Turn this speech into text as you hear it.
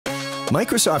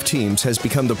Microsoft Teams has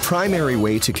become the primary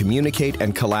way to communicate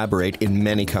and collaborate in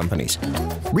many companies.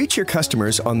 Reach your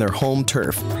customers on their home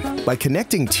turf by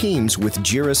connecting Teams with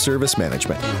Jira Service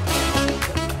Management.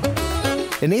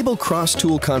 Enable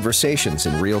cross-tool conversations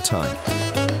in real time.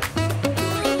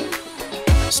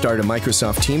 Start a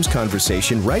Microsoft Teams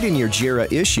conversation right in your Jira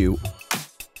issue,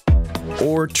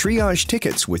 or triage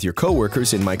tickets with your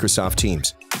coworkers in Microsoft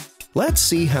Teams. Let's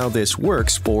see how this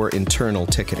works for internal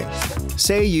ticketing.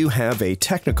 Say you have a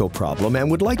technical problem and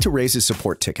would like to raise a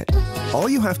support ticket. All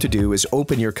you have to do is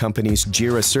open your company's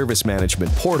Jira Service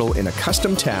Management portal in a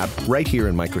custom tab right here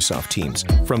in Microsoft Teams.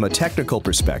 From a technical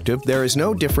perspective, there is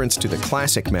no difference to the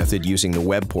classic method using the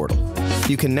web portal.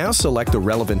 You can now select the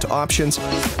relevant options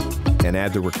and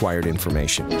add the required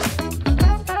information.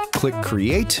 Click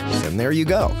Create, and there you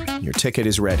go. Your ticket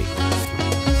is ready.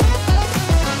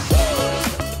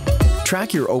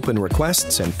 Track your open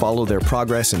requests and follow their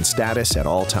progress and status at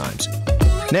all times.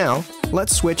 Now,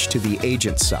 let's switch to the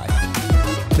agent side.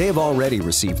 They have already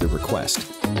received the request.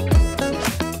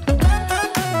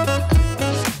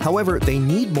 However, they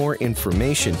need more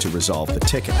information to resolve the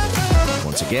ticket.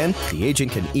 Once again, the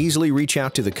agent can easily reach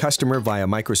out to the customer via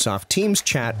Microsoft Teams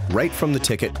chat right from the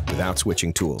ticket without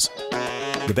switching tools.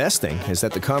 The best thing is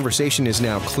that the conversation is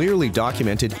now clearly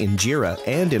documented in Jira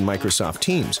and in Microsoft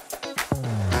Teams.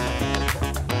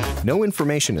 No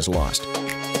information is lost.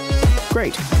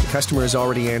 Great, the customer has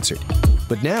already answered.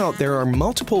 But now there are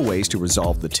multiple ways to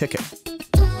resolve the ticket.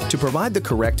 To provide the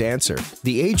correct answer,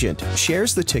 the agent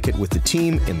shares the ticket with the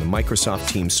team in the Microsoft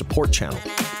Teams support channel.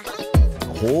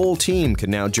 The whole team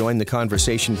can now join the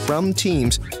conversation from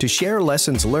Teams to share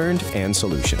lessons learned and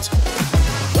solutions.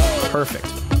 Perfect.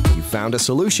 You found a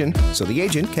solution, so the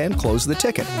agent can close the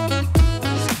ticket.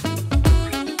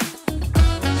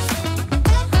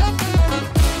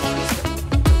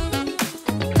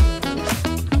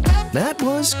 That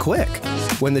was quick.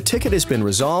 When the ticket has been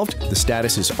resolved, the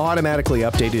status is automatically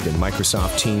updated in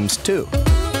Microsoft Teams too.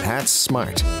 That's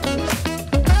smart.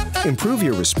 Improve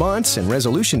your response and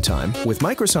resolution time with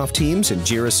Microsoft Teams and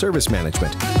Jira Service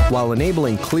Management while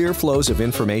enabling clear flows of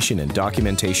information and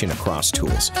documentation across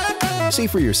tools. See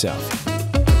for yourself.